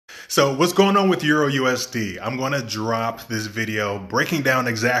So what's going on with Euro USD? I'm going to drop this video breaking down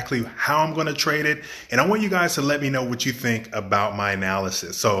exactly how I'm going to trade it. And I want you guys to let me know what you think about my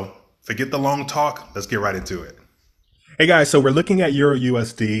analysis. So forget the long talk. Let's get right into it. Hey guys, so we're looking at Euro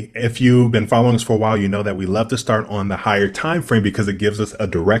USD. If you've been following us for a while, you know that we love to start on the higher time frame because it gives us a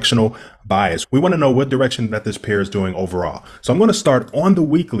directional bias. We want to know what direction that this pair is doing overall. So I'm going to start on the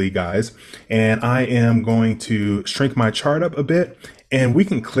weekly, guys, and I am going to shrink my chart up a bit. And we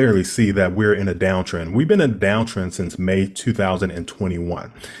can clearly see that we're in a downtrend. We've been in a downtrend since May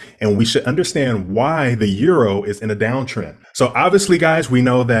 2021. And we should understand why the euro is in a downtrend. So obviously, guys, we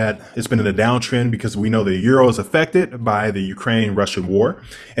know that it's been in a downtrend because we know the euro is affected by the Ukraine-Russian war.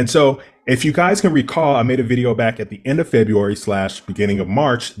 And so if you guys can recall, I made a video back at the end of February / beginning of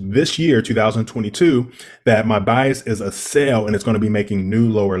March this year, 2022, that my bias is a sell and it's going to be making new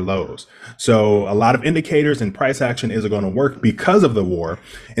lower lows. So a lot of indicators and price action isn't going to work because of the war.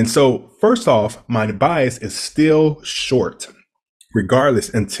 And so first off, my bias is still short. Regardless,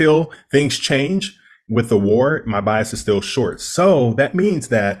 until things change with the war, my bias is still short. So that means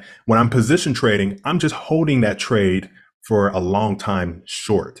that when I'm position trading, I'm just holding that trade for a long time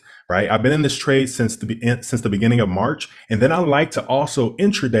short, right? I've been in this trade since the beginning of March. And then I like to also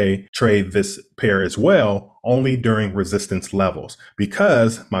intraday trade this pair as well, only during resistance levels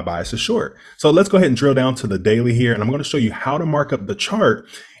because my bias is short. So let's go ahead and drill down to the daily here. And I'm going to show you how to mark up the chart.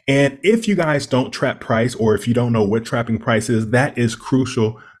 And if you guys don't trap price, or if you don't know what trapping price is, that is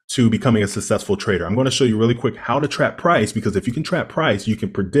crucial to becoming a successful trader. I'm going to show you really quick how to trap price, because if you can trap price, you can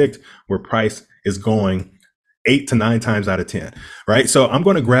predict where price is going 8 to 9 times out of 10, right? So I'm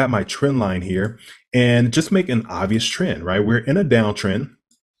going to grab my trend line here and just make an obvious trend, right? We're in a downtrend.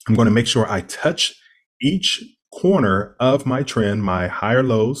 I'm going to make sure I touch each corner of my trend, my higher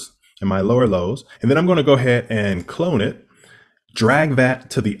lows and my lower lows. And then I'm going to go ahead and clone it, drag that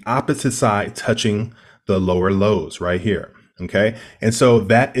to the opposite side, touching the lower lows right here. Okay. And so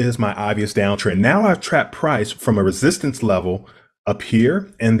that is my obvious downtrend. Now I've trapped price from a resistance level up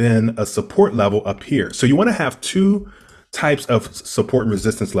here and then a support level up here. So you want to have two types of support and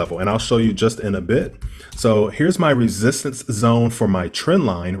resistance level, and I'll show you just in a bit. So here's my resistance zone for my trend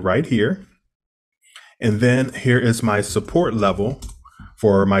line right here. And then here is my support level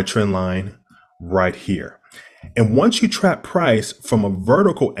for my trend line right here. And once you trap price from a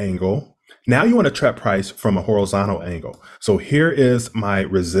vertical angle, now you want to trap price from a horizontal angle. So here is my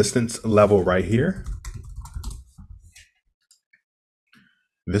resistance level right here.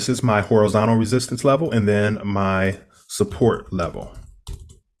 This is my horizontal resistance level, and then my support level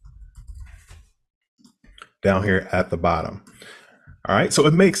down here at the bottom. All right, so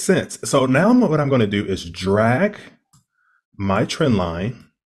it makes sense. So now what I'm going to do is drag my trend line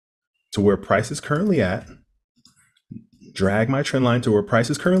to where price is currently at. Drag my trend line to where price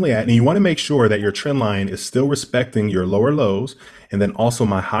is currently at. And you want to make sure that your trend line is still respecting your lower lows and then also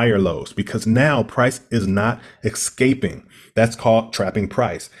my higher lows, because now price is not escaping. That's called trapping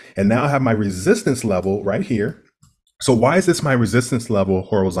price. And now I have my resistance level right here. So why is this my resistance level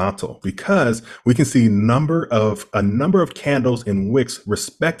horizontal? Because we can see a number of candles and wicks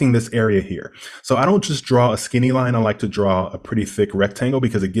respecting this area here. So I don't just draw a skinny line. I like to draw a pretty thick rectangle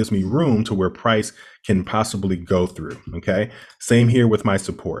because it gives me room to where price can possibly go through. Okay. Same here with my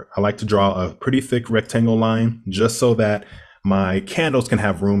support. I like to draw a pretty thick rectangle line just so that my candles can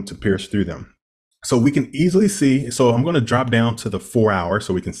have room to pierce through them. So we can easily see, so I'm going to drop down to the 4 hour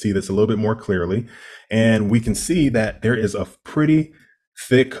so we can see this a little bit more clearly. And we can see that there is a pretty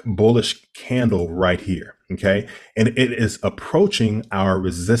thick bullish candle right here. Okay. And it is approaching our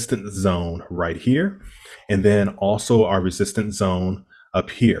resistance zone right here. And then also our resistance zone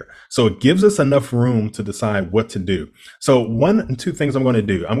up here. So it gives us enough room to decide what to do. So two things I'm going to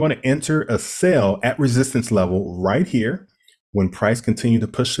do. I'm going to enter a sell at resistance level right here when price continue to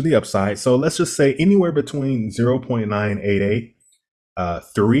push to the upside. So let's just say anywhere between 0.988,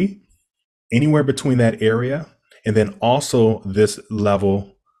 3, anywhere between that area. And then also this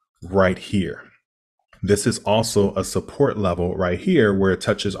level right here. This is also a support level right here where it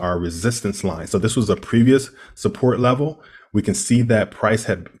touches our resistance line. So this was a previous support level. We can see that price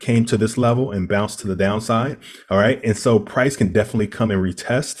had came to this level and bounced to the downside. All right. And so price can definitely come and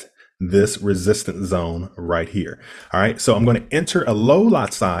retest this resistance zone right here. All right. So I'm going to enter a low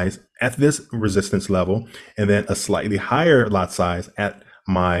lot size at this resistance level and then a slightly higher lot size at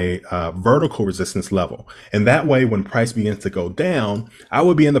my vertical resistance level. And that way, when price begins to go down, I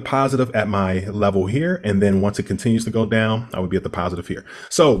would be in the positive at my level here. And then once it continues to go down, I would be at the positive here.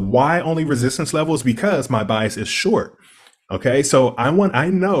 So why only resistance levels? Because my bias is short. Okay. So I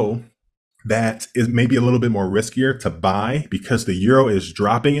know that is maybe a little bit more riskier to buy because the euro is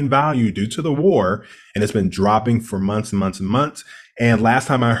dropping in value due to the war, and it's been dropping for months and months and months. And last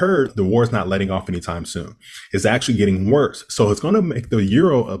time I heard, the war is not letting off anytime soon. It's actually getting worse. So it's going to make the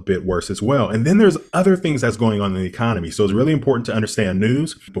euro a bit worse as well. And then there's other things that's going on in the economy. So it's really important to understand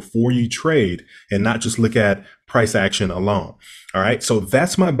news before you trade and not just look at price action alone. All right. So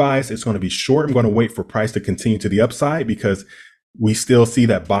that's my bias. It's going to be short. I'm going to wait for price to continue to the upside because we still see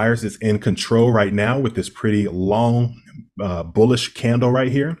that buyers is in control right now with this pretty long bullish candle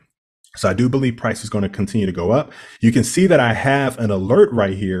right here. So I do believe price is going to continue to go up. You can see that I have an alert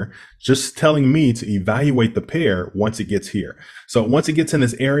right here just telling me to evaluate the pair once it gets here. So once it gets in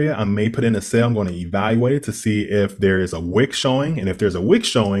this area, I may put in a sell. I'm going to evaluate it to see if there is a wick showing. And if there's a wick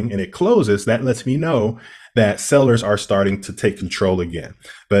showing and it closes, that lets me know that sellers are starting to take control again.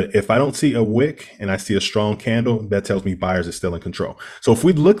 But if I don't see a wick and I see a strong candle, that tells me buyers are still in control. So if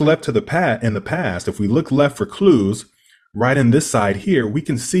we look left to the past, if we look left for clues, right in this side here, we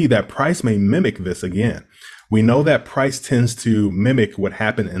can see that price may mimic this again. We know that price tends to mimic what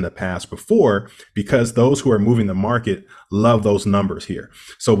happened in the past before because those who are moving the market love those numbers here.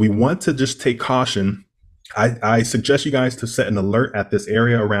 So we want to just take caution. I suggest you guys to set an alert at this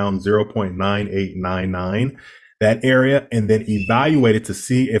area around 0.9899, that area, and then evaluate it to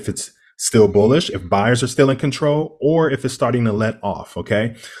see if it's still bullish, if buyers are still in control, or if it's starting to let off.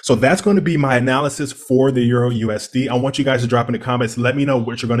 Okay. So that's going to be my analysis for the Euro USD. I want you guys to drop in the comments. Let me know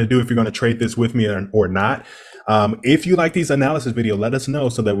what you're going to do, if you're going to trade this with me or not. If you like these analysis videos, let us know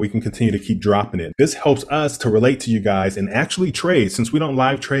so that we can continue to keep dropping it. This helps us to relate to you guys and actually trade. Since we don't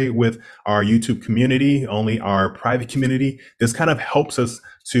live trade with our YouTube community, only our private community, this kind of helps us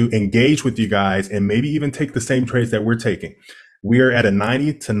to engage with you guys and maybe even take the same trades that we're taking. We are at a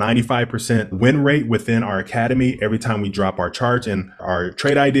 90 to 95% win rate within our academy every time we drop our charts and our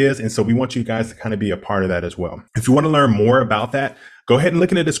trade ideas. And so we want you guys to kind of be a part of that as well. If you want to learn more about that, go ahead and look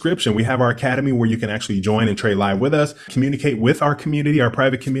in the description. We have our academy where you can actually join and trade live with us, communicate with our community, our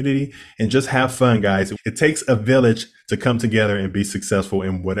private community, and just have fun, guys. It takes a village to come together and be successful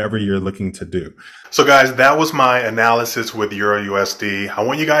in whatever you're looking to do. So guys, that was my analysis with Euro USD. I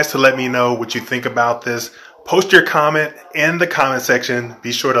want you guys to let me know what you think about this. Post your comment in the comment section.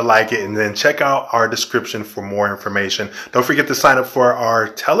 Be sure to like it and then check out our description for more information. Don't forget to sign up for our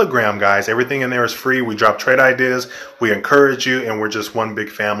Telegram, guys. Everything in there is free. We drop trade ideas. We encourage you, and we're just one big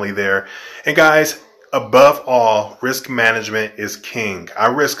family there. And guys, above all, risk management is king. I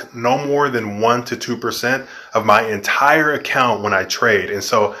risk no more than 1 to 2% of my entire account when I trade. And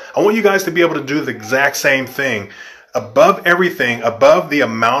so I want you guys to be able to do the exact same thing. Above everything, above the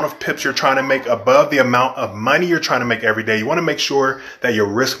amount of pips you're trying to make, above the amount of money you're trying to make every day, you want to make sure that your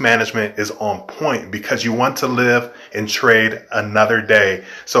risk management is on point because you want to live and trade another day.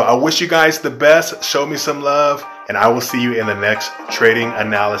 So I wish you guys the best. Show me some love, and I will see you in the next trading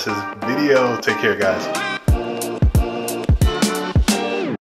analysis video. Take care, guys.